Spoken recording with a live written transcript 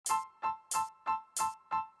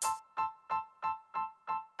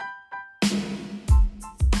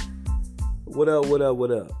What up, what up,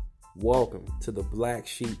 what up? Welcome to the Black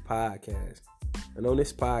Sheep Podcast. And on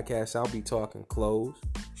this podcast, I'll be talking clothes,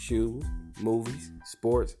 shoes, movies,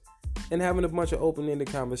 sports, and having a bunch of open-ended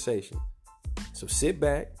conversation. So sit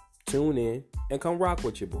back, tune in, and come rock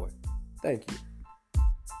with your boy. Thank you.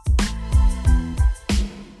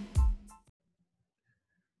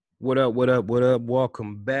 What up, what up, what up?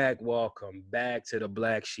 Welcome back to the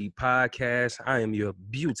Black Sheep Podcast. I am your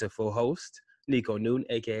beautiful host, Nico Newton,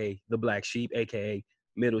 a.k.a. The Black Sheep, a.k.a.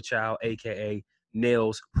 Middle Child, a.k.a.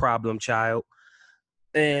 Nails Problem Child.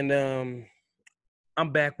 And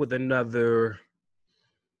I'm back with another,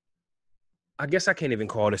 I guess I can't even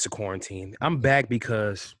call this a quarantine. I'm back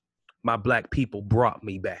because my black people brought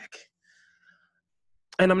me back.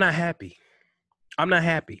 And I'm not happy. I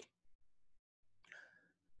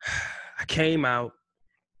came out.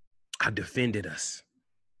 I defended us.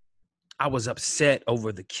 I was upset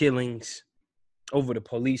over the killings, over the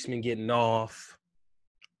policemen getting off,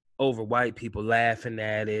 over white people laughing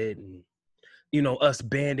at it, and us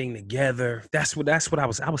banding together. That's what I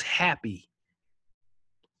was happy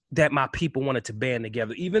that my people wanted to band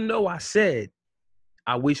together. Even though I said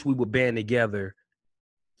I wish we would band together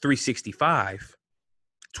 365,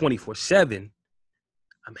 24/7,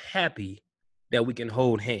 I'm happy that we can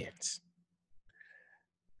hold hands.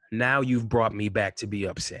 Now you've brought me back to be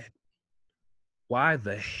upset. Why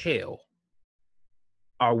the hell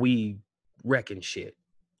are we wrecking shit?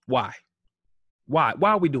 Why? Why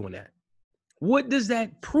are we doing that? What does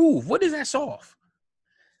that prove? What does that solve?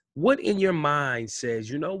 What in your mind says,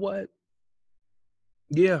 you know what?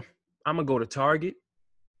 Yeah, I'm going to go to Target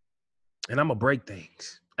and I'm going to break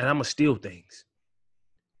things and I'm going to steal things.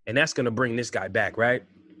 And that's going to bring this guy back, right?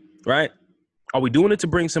 Right? Are we doing it to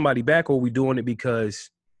bring somebody back, or are we doing it because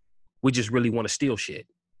we just really want to steal shit?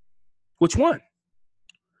 Which one?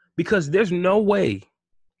 Because there is no way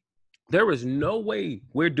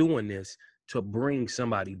we're doing this to bring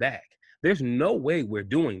somebody back. There's no way we're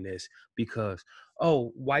doing this because,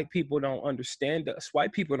 white people don't understand us.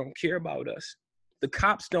 White people don't care about us. The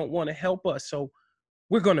cops don't want to help us. So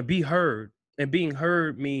we're going to be heard. And being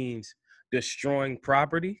heard means destroying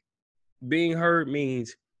property. Being heard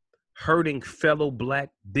means hurting fellow black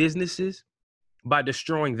businesses by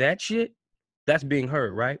destroying that shit. That's being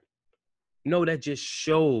heard, right? No, that just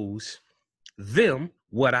shows them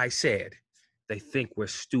what I said. They think we're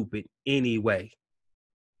stupid anyway.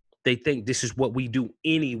 They think this is what we do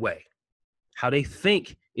anyway. How they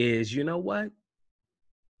think is, you know what?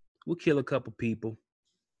 We'll kill a couple people.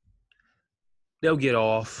 They'll get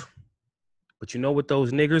off. But you know what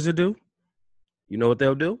those niggers will do? You know what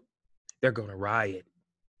they'll do? They're going to riot.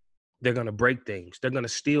 They're going to break things. They're going to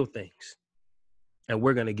steal things. And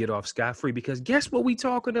we're going to get off scot-free because guess what we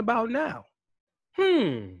talking about now?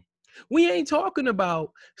 We ain't talking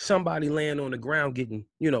about somebody laying on the ground getting,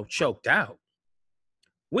 choked out.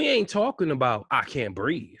 We ain't talking about I can't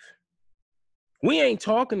breathe. We ain't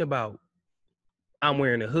talking about I'm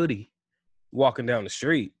wearing a hoodie walking down the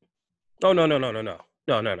street. Oh, no.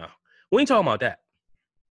 We ain't talking about that.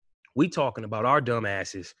 We talking about our dumb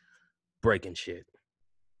asses breaking shit,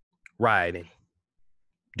 rioting,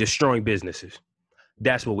 destroying businesses.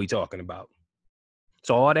 That's what we talking about.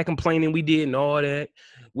 So all that complaining we did and all that,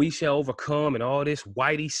 we shall overcome and all this,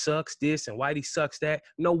 Whitey sucks this and Whitey sucks that.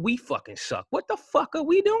 No, we fucking suck. What the fuck are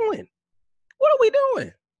we doing? What are we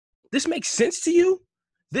doing? This makes sense to you?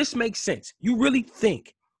 This makes sense. You really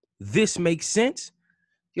think this makes sense?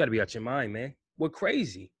 You got to be out your mind, man. We're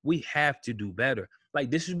crazy. We have to do better. Like,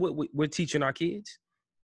 this is what we're teaching our kids.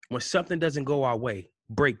 When something doesn't go our way,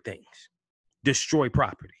 break things, destroy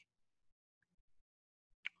property.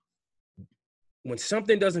 When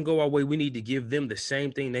something doesn't go our way, we need to give them the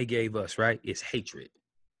same thing they gave us, right? It's hatred.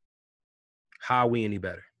 How are we any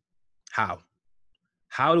better? How?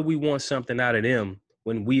 How do we want something out of them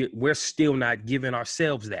when we're still not giving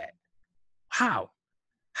ourselves that? How?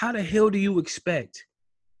 How the hell do you expect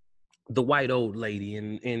the white old lady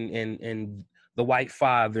and the white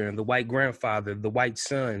father and the white grandfather, the white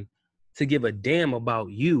son to give a damn about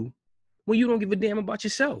you when you don't give a damn about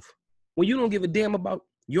yourself? When you don't give a damn about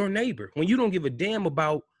your neighbor, when you don't give a damn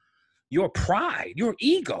about your pride, your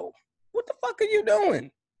ego? What the fuck are you doing?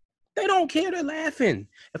 They don't care. They're laughing.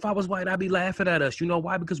 If I was white, I'd be laughing at us. You know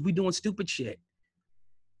why? Because we doing stupid shit.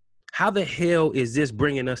 How the hell is this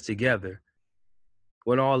bringing us together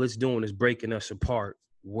when all it's doing is breaking us apart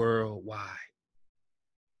worldwide?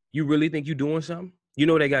 You really think you're doing something? You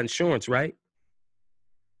know they got insurance, right?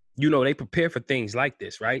 You know they prepare for things like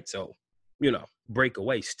this, right? So, break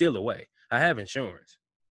away, steal away. I have insurance.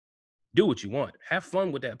 Do what you want. Have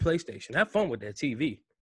fun with that PlayStation. Have fun with that TV.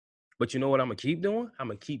 But you know what I'm going to keep doing? I'm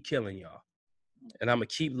going to keep killing y'all. And I'm going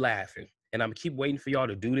to keep laughing. And I'm going to keep waiting for y'all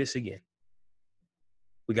to do this again.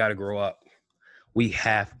 We got to grow up. We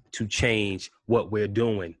have to change what we're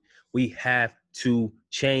doing. We have to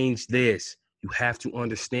change this. You have to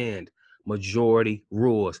understand majority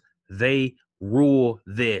rules. They rule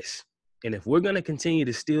this. And if we're going to continue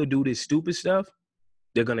to still do this stupid stuff,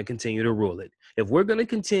 they're going to continue to rule it. If we're going to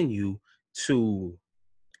continue to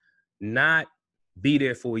not be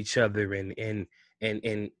there for each other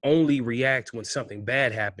and only react when something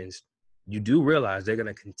bad happens, you do realize they're going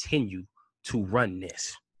to continue to run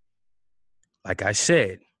this. Like I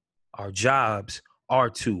said, our jobs are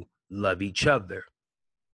to love each other,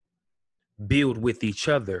 build with each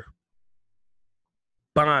other,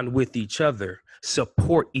 bond with each other,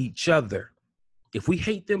 support each other. If we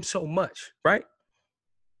hate them so much, right?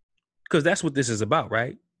 Because that's what this is about,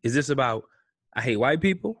 right? Is this about, I hate white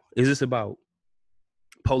people? Is this about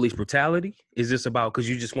police brutality? Is this about because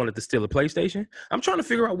you just wanted to steal a PlayStation? I'm trying to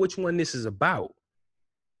figure out which one this is about.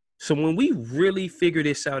 So when we really figure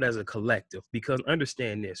this out as a collective, because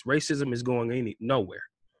understand this, racism is going nowhere.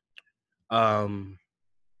 Newsflash.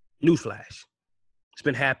 It's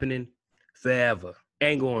been happening forever.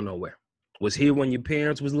 Ain't going nowhere. Was here when your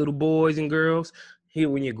parents was little boys and girls. Here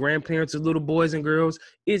when your grandparents was little boys and girls.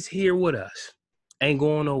 It's here with us. Ain't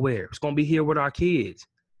going nowhere. It's going to be here with our kids.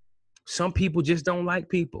 Some people just don't like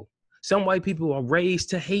people. Some white people are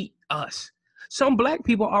raised to hate us. Some black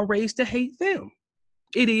people are raised to hate them.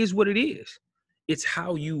 It is what it is. It's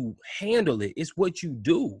how you handle it. It's what you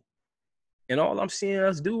do. And all I'm seeing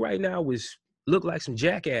us do right now is look like some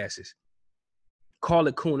jackasses. Call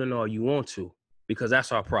it cooning all you want to, because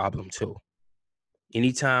that's our problem too.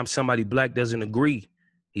 Anytime somebody black doesn't agree,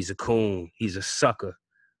 he's a coon, he's a sucker.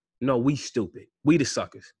 No, we stupid. We the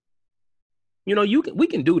suckers. You know, we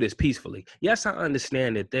can do this peacefully. Yes, I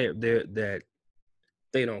understand that that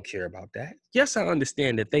they don't care about that. Yes, I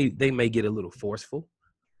understand that they may get a little forceful.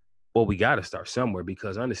 But we got to start somewhere,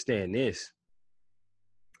 because understand this,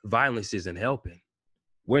 violence isn't helping.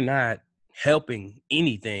 We're not helping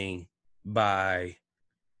anything by,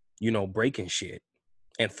 breaking shit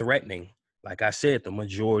and threatening. Like I said, the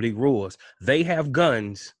majority rules. They have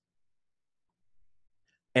guns.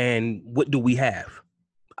 And what do we have?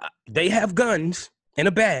 They have guns and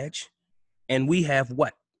a badge. And we have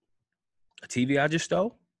what? A TV I just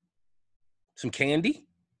stole? Some candy?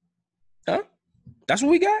 Huh? That's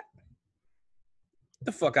what we got?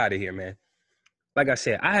 The fuck out of here, man. Like I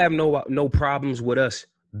said, I have no problems with us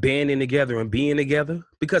banding together and being together,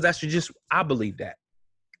 because that's just, I believe that.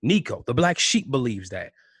 Nico, the black sheep, believes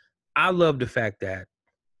that. I love the fact that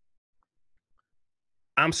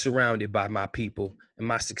I'm surrounded by my people and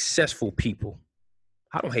my successful people.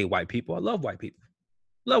 I don't hate white people. I love white people.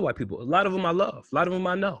 Love white people. A lot of them I love. A lot of them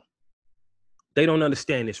I know. They don't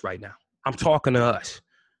understand this right now. I'm talking to us.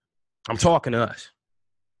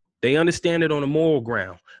 They understand it on a moral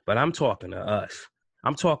ground, but I'm talking to us.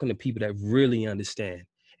 I'm talking to people that really understand.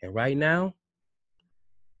 And right now,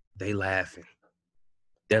 they laughing.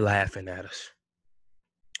 They're laughing at us.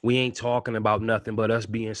 We ain't talking about nothing but us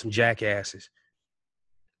being some jackasses.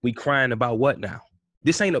 We crying about what now?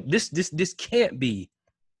 This can't be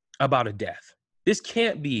about a death. This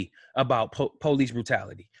can't be about police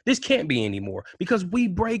brutality. This can't be anymore, because we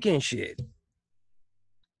breaking shit.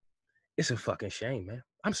 It's a fucking shame, man.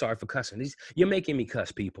 I'm sorry for cussing. You're making me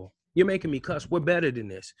cuss, people. You're making me cuss. We're better than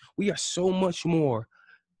this. We are so much more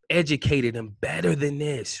educated and better than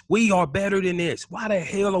this. We are better than this. Why the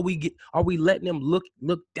hell are we letting them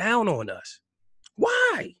look down on us?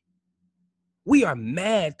 Why? We are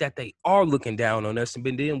mad that they are looking down on us, and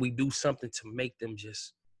then we do something to make them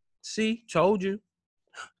just, see, told you.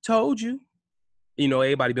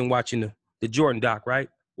 Everybody been watching the Jordan doc, right?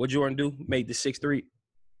 What Jordan do? Made the 6'3".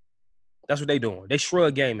 That's what they doing. They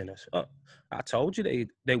shrug gaming us. I told you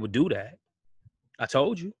they would do that. I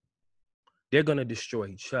told you. They're going to destroy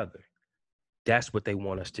each other. That's what they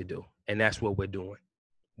want us to do. And that's what we're doing.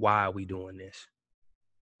 Why are we doing this?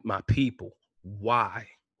 My people, why?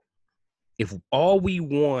 If all we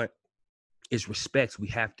want is respect, we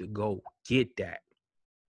have to go get that.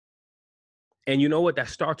 And you know what? That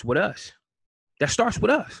starts with us.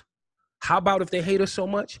 How about if they hate us so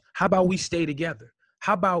much? How about we stay together?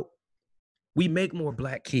 How about we make more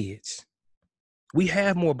black kids? We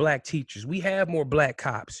have more black teachers. We have more black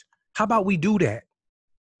cops. How about we do that?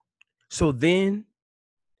 So then,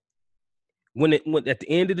 when at the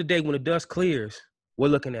end of the day, when the dust clears, we're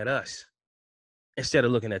looking at us instead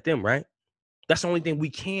of looking at them, right? That's the only thing we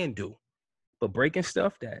can do. But breaking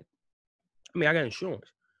stuff I got insurance.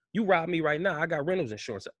 You rob me right now, I got rentals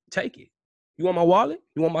insurance. Take it. You want my wallet?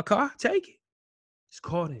 You want my car? Take it. It's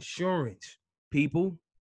called insurance. people.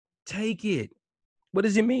 Take it. What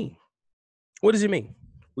does it mean? What does it mean?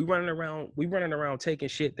 We running around taking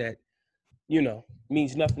shit that,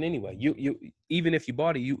 means nothing anyway. You even if you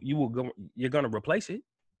bought it, you're gonna replace it.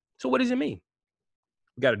 So what does it mean?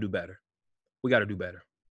 We gotta do better. We gotta do better.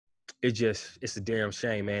 It's a damn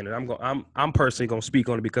shame, man. And I'm personally gonna speak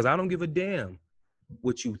on it because I don't give a damn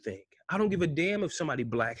what you think. I don't give a damn if somebody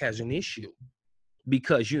black has an issue.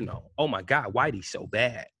 Because, oh my God, Whitey's so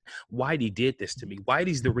bad. Whitey did this to me.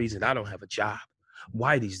 Whitey's the reason I don't have a job.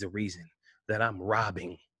 Whitey's the reason that I'm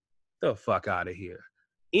robbing. The fuck out of here.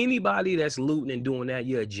 Anybody that's looting and doing that,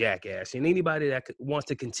 you're a jackass. And anybody that wants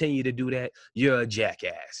to continue to do that, you're a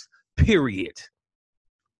jackass. Period.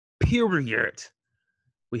 Period.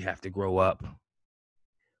 We have to grow up.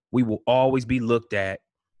 We will always be looked at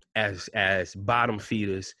as bottom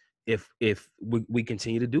feeders if we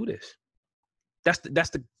continue to do this. That's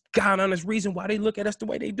the God honest reason why they look at us the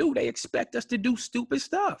way they do. They expect us to do stupid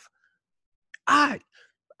stuff.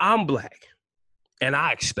 I'm black and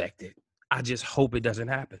I expect it. I just hope it doesn't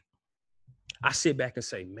happen. I sit back and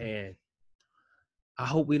say, man, I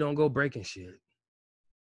hope we don't go breaking shit.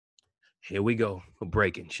 Here we go, we're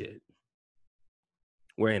breaking shit.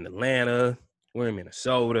 We're in Atlanta, we're in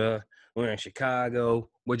Minnesota, we're in Chicago.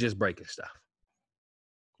 We're just breaking stuff.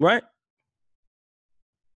 Right?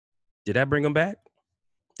 Did that bring them back?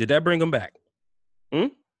 Did that bring them back?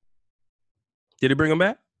 Did it bring them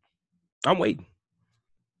back? I'm waiting.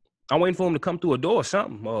 I'm waiting for him to come through a door or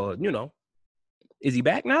something. Or, is he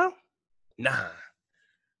back now? Nah.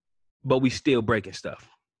 But we still breaking stuff.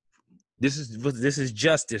 This is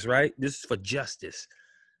justice, right? This is for justice.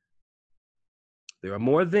 There are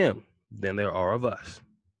more of them than there are of us.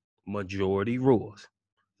 Majority rules.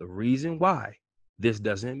 The reason why this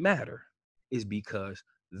doesn't matter is because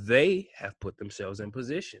they have put themselves in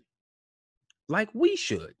position. Like we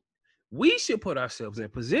should. We should put ourselves in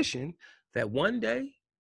position that one day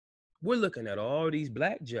we're looking at all these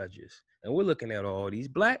black judges and we're looking at all these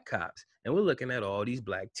black cops and we're looking at all these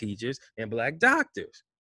black teachers and black doctors.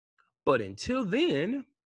 But until then,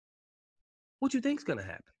 what you think's gonna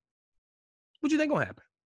happen? What you think gonna happen?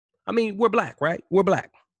 I mean, we're black, right? We're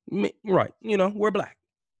black, right? We're black.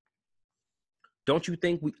 Don't you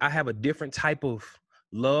think I have a different type of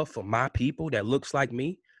love for my people that looks like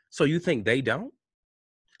me? So you think they don't?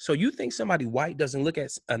 So you think somebody white doesn't look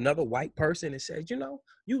at another white person and says,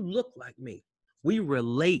 you look like me. We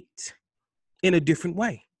relate in a different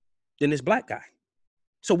way than this black guy.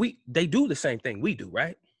 So they do the same thing we do,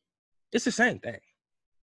 right? It's the same thing.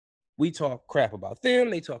 We talk crap about them.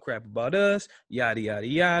 They talk crap about us. Yada, yada,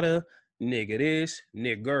 yada. Nigga this,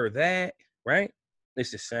 nigger that, right?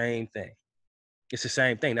 It's the same thing. It's the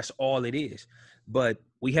same thing. That's all it is. But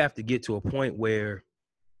we have to get to a point where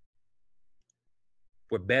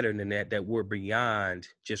we're better than that we're beyond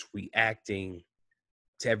just reacting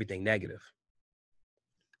to everything negative.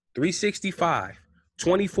 365,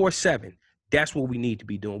 24/7. That's what we need to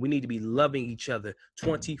be doing. We need to be loving each other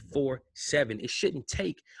 24/7. It shouldn't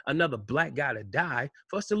take another black guy to die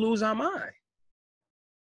for us to lose our mind.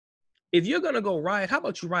 If you're going to go riot, how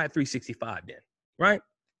about you riot 365 then, right?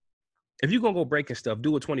 If you're going to go breaking stuff,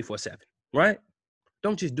 do it 24/7, right?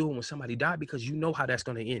 Don't just do it when somebody died because you know how that's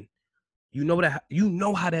going to end. You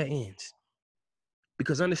know how that ends.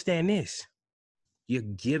 Because understand this, you're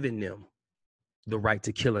giving them the right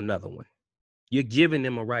to kill another one. You're giving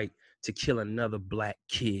them a right to kill another black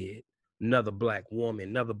kid, another black woman,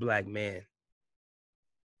 another black man.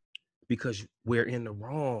 Because we're in the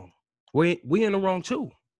wrong. We're in the wrong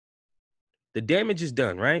too. The damage is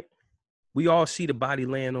done, right? We all see the body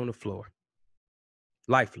laying on the floor,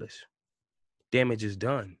 lifeless. Damage is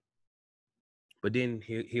done. But then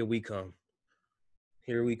here we come.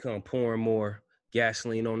 Here we come pouring more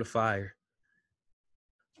gasoline on the fire.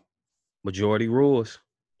 Majority rules.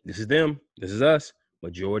 This is them. This is us.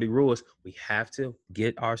 Majority rules. We have to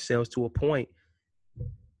get ourselves to a point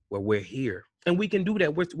where we're here. And we can do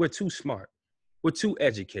that. We're too smart. We're too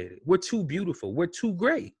educated. We're too beautiful. We're too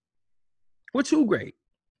great. We're too great.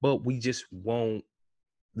 But we just won't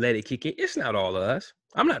let it kick in. It's not all of us.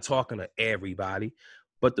 I'm not talking to everybody.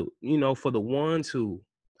 But for the ones who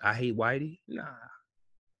I hate Whitey, nah.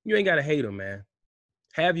 You ain't gotta hate him, man.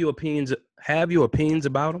 Have your opinions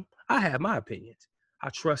about him. I have my opinions. I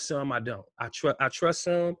trust some, I don't. I trust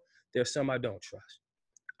some, there's some I don't trust.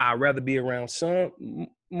 I'd rather be around some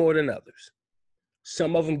more than others.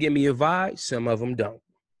 Some of them give me a vibe, some of them don't.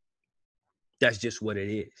 That's just what it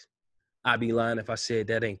is. I'd be lying if I said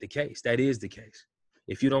that ain't the case. That is the case.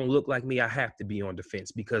 If you don't look like me, I have to be on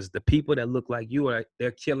defense because the people that look like you they're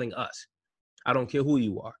killing us. I don't care who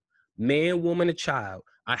you are. man, woman, or child,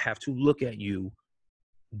 I have to look at you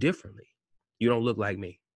differently. You don't look like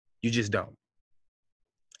me. You just don't.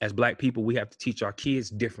 As Black people, we have to teach our kids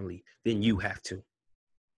differently than you have to.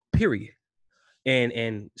 Period.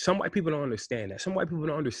 And some white people don't understand that. Some white people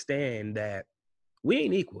don't understand that we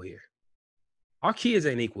ain't equal here. Our kids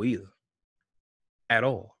ain't equal either. At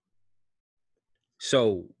all.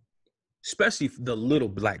 So, especially the little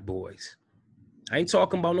Black boys. I ain't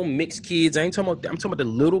talking about no mixed kids. I'm talking about the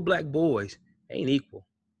little Black boys. They ain't equal.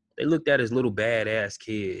 They looked at as little badass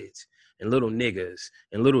kids and little niggas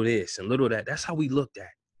and little this and little that. That's how we looked at.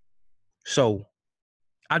 So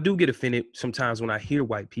I do get offended sometimes when I hear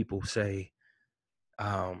white people say,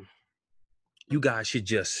 you guys should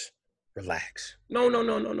just relax. No.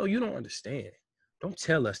 You don't understand. Don't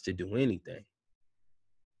tell us to do anything.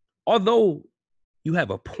 Although you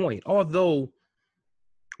have a point, although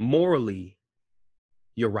morally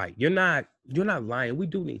you're right. You're not lying. We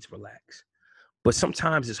do need to relax. But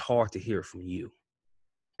sometimes it's hard to hear from you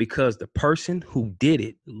because the person who did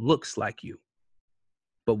it looks like you.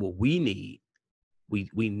 But what we need, we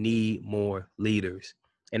need more leaders.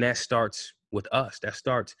 And that starts with us. That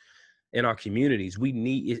starts in our communities.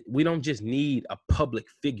 We don't just need a public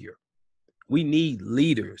figure. We need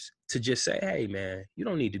leaders to just say, hey, man, you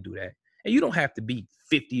don't need to do that. And you don't have to be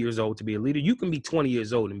 50 years old to be a leader. You can be 20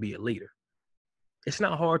 years old and be a leader. It's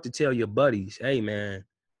not hard to tell your buddies, hey, man,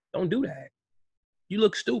 don't do that. You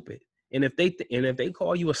look stupid. And if they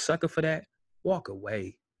call you a sucker for that, walk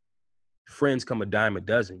away. Friends come a dime a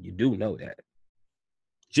dozen. You do know that.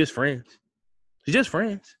 Just friends. Just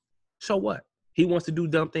friends. So what? He wants to do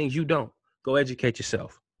dumb things. You don't. Go educate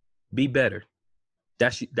yourself. Be better.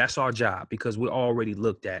 That's our job because we're already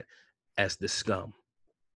looked at as the scum.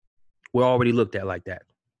 We're already looked at like that.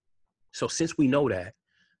 So since we know that,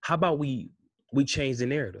 how about we change the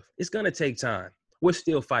narrative? It's going to take time. We're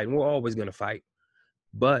still fighting. We're always going to fight.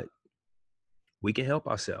 But we can help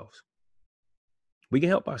ourselves. We can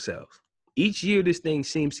help ourselves. Each year, this thing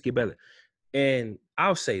seems to get better. And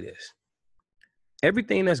I'll say this.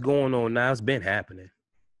 Everything that's going on now has been happening.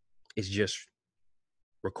 It's just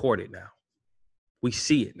recorded now. We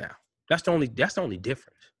see it now. That's the only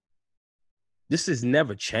difference. This has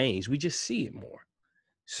never changed. We just see it more.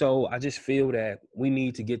 So I just feel that we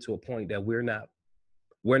need to get to a point that we're not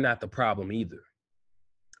the problem either.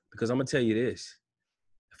 Because I'm going to tell you this.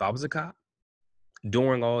 If I was a cop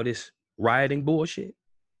during all this rioting bullshit,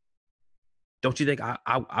 don't you think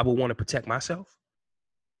I would want to protect myself?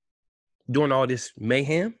 During all this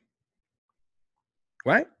mayhem?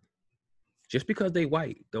 Right? Just because they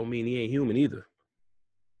white don't mean he ain't human either.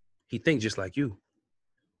 He thinks just like you.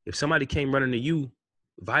 If somebody came running to you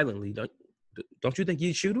violently, don't you think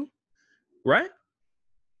you'd shoot him? Right?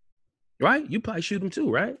 Right? You probably shoot him too,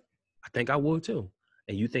 right? I think I would too.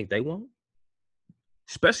 And you think they won't?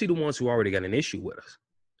 Especially the ones who already got an issue with us.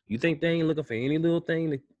 You think they ain't looking for any little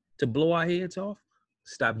thing to blow our heads off?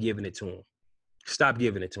 Stop giving it to them. Stop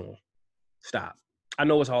giving it to them. Stop. I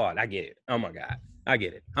know it's hard. I get it. Oh my God. I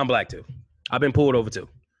get it. I'm Black too. I've been pulled over too.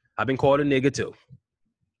 I've been called a nigga too.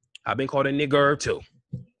 I've been called a nigger too.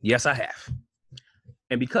 Yes, I have.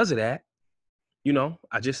 And because of that,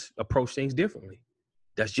 I just approach things differently.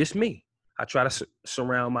 That's just me. I try to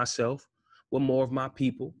surround myself with more of my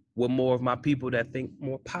people, that think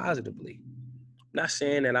more positively. Not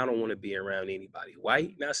saying that I don't want to be around anybody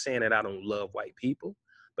white. Not saying that I don't love white people.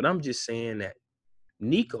 But I'm just saying that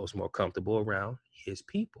Nico's more comfortable around his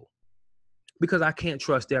people. Because I can't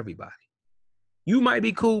trust everybody. You might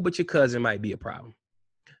be cool, but your cousin might be a problem.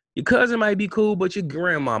 Your cousin might be cool, but your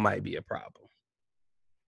grandma might be a problem.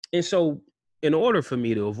 And so in order for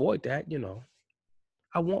me to avoid that,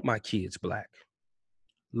 I want my kids Black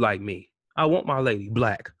like me. I want my lady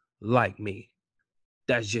Black like me.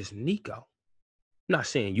 That's just Nico. Not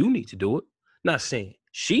saying you need to do it. Not saying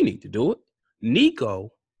she need to do it. Nico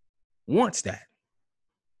wants that.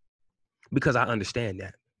 Because I understand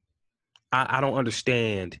that. I don't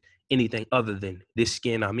understand anything other than this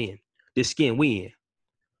skin I'm in. This skin we in.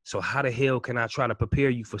 So how the hell can I try to prepare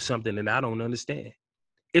you for something that I don't understand?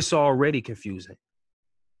 It's already confusing.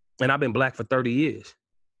 And I've been Black for 30 years.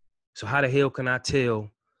 So how the hell can I tell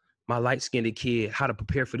my light-skinned kid how to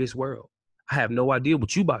prepare for this world? I have no idea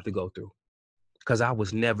what you about to go through because I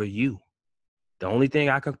was never you. The only thing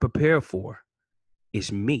I can prepare for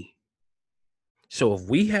is me. So if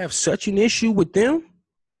we have such an issue with them,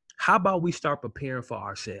 how about we start preparing for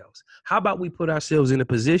ourselves? How about we put ourselves in a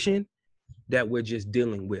position that we're just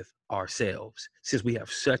dealing with ourselves since we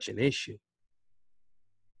have such an issue?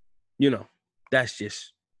 That's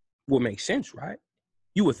just what makes sense, right?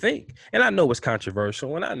 You would think. And I know it's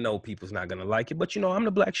controversial and I know people's not going to like it, but I'm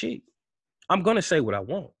the black sheep. I'm going to say what I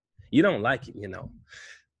want. You don't like it,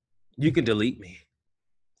 you can delete me.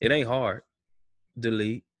 It ain't hard.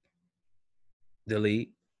 Delete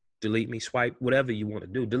me, swipe, whatever you want to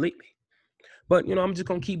do, delete me. But, I'm just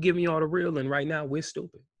going to keep giving y'all the real. And right now we're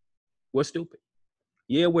stupid. We're stupid.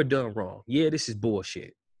 Yeah, we're done wrong. Yeah, this is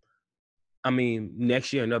bullshit. I mean,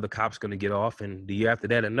 next year, another cop's going to get off. And the year after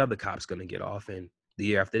that, another cop's going to get off. And the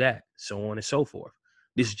year after that, so on and so forth.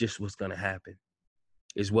 This is just what's going to happen.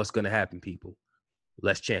 It's what's going to happen, people.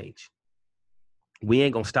 Let's change. We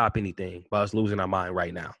ain't going to stop anything by us losing our mind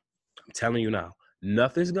right now. I'm telling you now,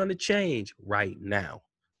 nothing's going to change right now.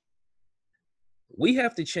 We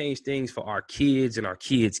have to change things for our kids and our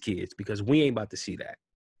kids' kids because we ain't about to see that.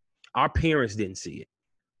 Our parents didn't see it.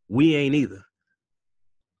 We ain't either.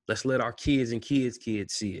 Let's let our kids and kids'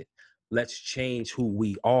 kids see it. Let's change who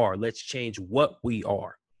we are. Let's change what we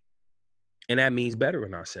are. And that means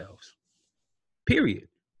bettering ourselves. Period.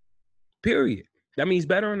 That means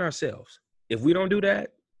bettering ourselves. If we don't do that,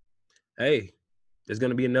 hey, there's going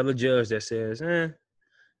to be another judge that says, give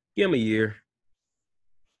him a year.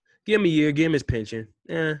 Give him a year, give him his pension.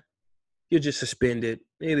 You're just suspended.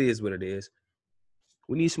 It is what it is.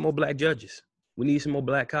 We need some more black judges. We need some more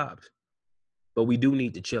black cops. But we do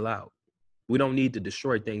need to chill out. We don't need to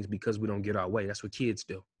destroy things because we don't get our way. That's what kids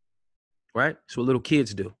do, right? That's what little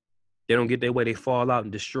kids do. They don't get their way. They fall out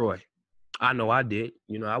and destroy. I know I did.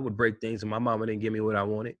 I would break things and my mama didn't give me what I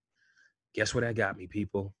wanted. Guess what that got me,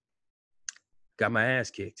 people? Got my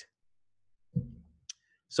ass kicked.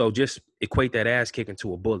 So just equate that ass kicking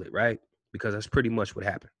to a bullet, right? Because that's pretty much what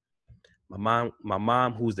happened. My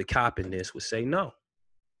mom, who's the cop in this, would say, no,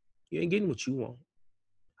 you ain't getting what you want.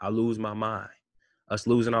 I'll lose my mind. Us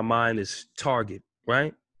losing our mind is target,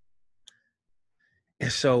 right? And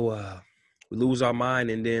so we lose our mind,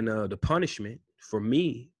 and then the punishment for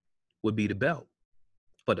me would be the belt.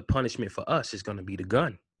 But the punishment for us is going to be the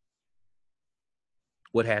gun.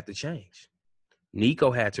 What had to change?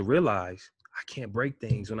 Nico had to realize I can't break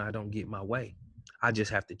things when I don't get my way. I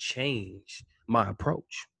just have to change my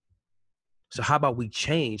approach. So how about we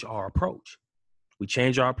change our approach? We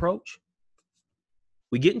change our approach.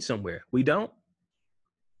 We getting somewhere. We don't.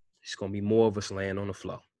 It's going to be more of us laying on the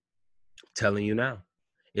floor. I'm telling you now.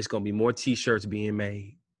 It's going to be more T-shirts being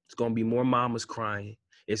made. It's going to be more mamas crying.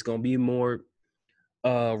 It's going to be more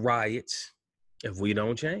riots if we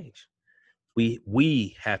don't change.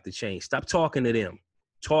 We have to change. Stop talking to them.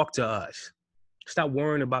 Talk to us. Stop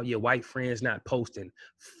worrying about your white friends not posting.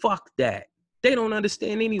 Fuck that. They don't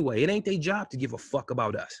understand anyway. It ain't their job to give a fuck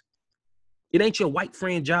about us. It ain't your white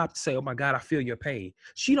friend job to say, oh my God, I feel your pain.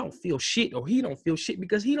 She don't feel shit or he don't feel shit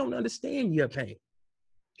because he don't understand your pain.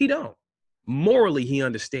 He don't. Morally, he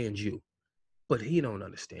understands you. But he don't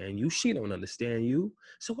understand you. She don't understand you.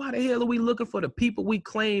 So why the hell are we looking for the people we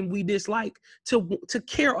claim we dislike to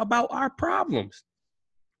care about our problems?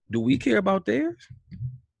 Do we care about theirs?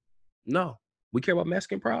 No. We care about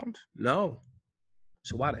Mexican problems? No.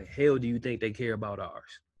 So why the hell do you think they care about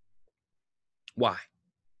ours? Why?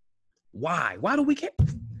 Why? Why do we care?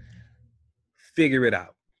 Figure it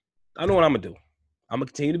out. I know what I'm going to do. I'm going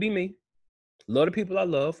to continue to be me. Love the people I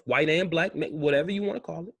love, white and black, whatever you want to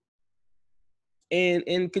call it.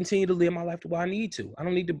 And continue to live my life the way I need to. I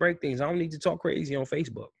don't need to break things. I don't need to talk crazy on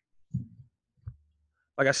Facebook.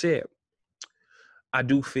 Like I said, I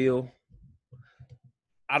do feel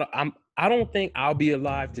I don't think I'll be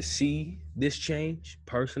alive to see this change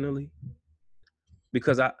personally,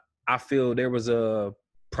 because I feel there was a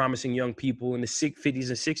promising young people in the 50s and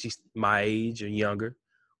 60s, my age or younger,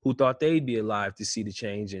 who thought they'd be alive to see the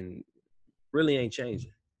change and really ain't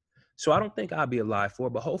changing. So I don't think I'll be alive for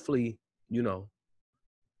it, but hopefully,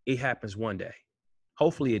 it happens one day.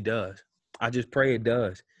 Hopefully it does. I just pray it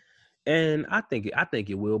does. And I think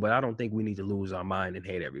it will, but I don't think we need to lose our mind and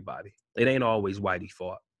hate everybody. It ain't always Whitey's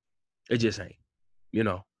fault. It just ain't.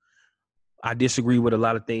 I disagree with a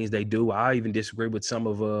lot of things they do. I even disagree with some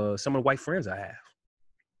of the white friends I have.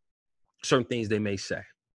 Certain things they may say.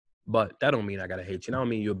 But that don't mean I gotta hate you. That don't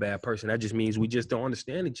mean you're a bad person. That just means we just don't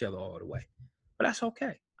understand each other all the way. But that's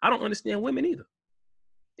okay. I don't understand women either.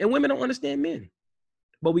 And women don't understand men.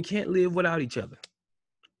 But we can't live without each other.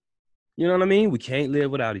 You know what I mean? We can't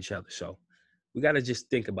live without each other. So we got to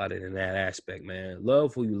just think about it in that aspect, man.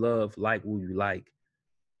 Love who you love, like who you like.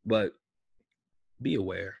 But be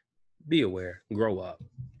aware. Be aware. Grow up.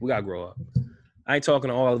 We got to grow up. I ain't talking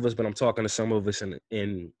to all of us, but I'm talking to some of us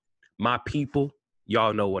in my people.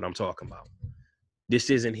 Y'all know what I'm talking about.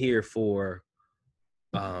 This isn't here for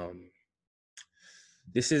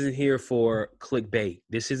clickbait.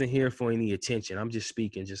 This isn't here for any attention. I'm just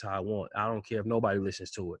speaking just how I want. I don't care if nobody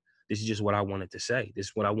listens to it. This is just what I wanted to say. This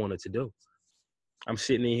is what I wanted to do. I'm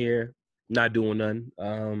sitting in here, not doing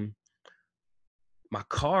nothing. My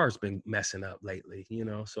car's been messing up lately,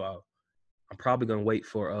 so I'm probably gonna wait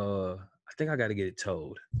for I think I gotta get it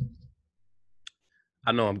towed.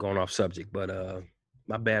 I know I'm going off subject, but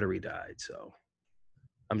my battery died, so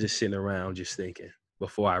I'm just sitting around just thinking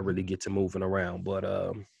before I really get to moving around.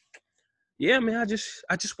 But yeah, man, I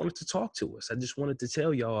just wanted to talk to us. I just wanted to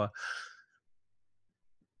tell y'all,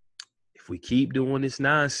 if we keep doing this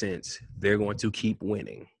nonsense, they're going to keep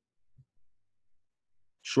winning.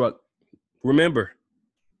 Shrug. Remember,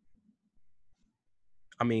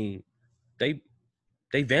 I mean, they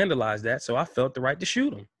vandalized that, so I felt the right to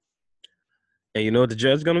shoot them. And you know what the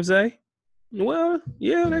judge's gonna say? Well,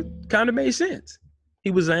 yeah, that kind of made sense. He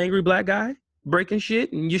was an angry black guy breaking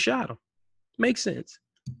shit, and you shot him. Makes sense.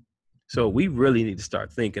 So we really need to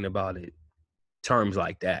start thinking about it terms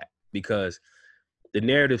like that, because the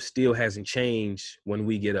narrative still hasn't changed when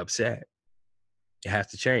we get upset. It has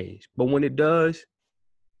to change. But when it does,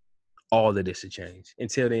 all of this will change.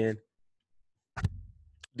 Until then,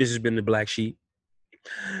 this has been the Black Sheep.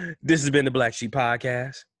 This has been the Black Sheep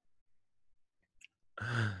Podcast.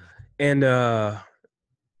 And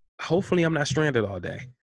hopefully I'm not stranded all day.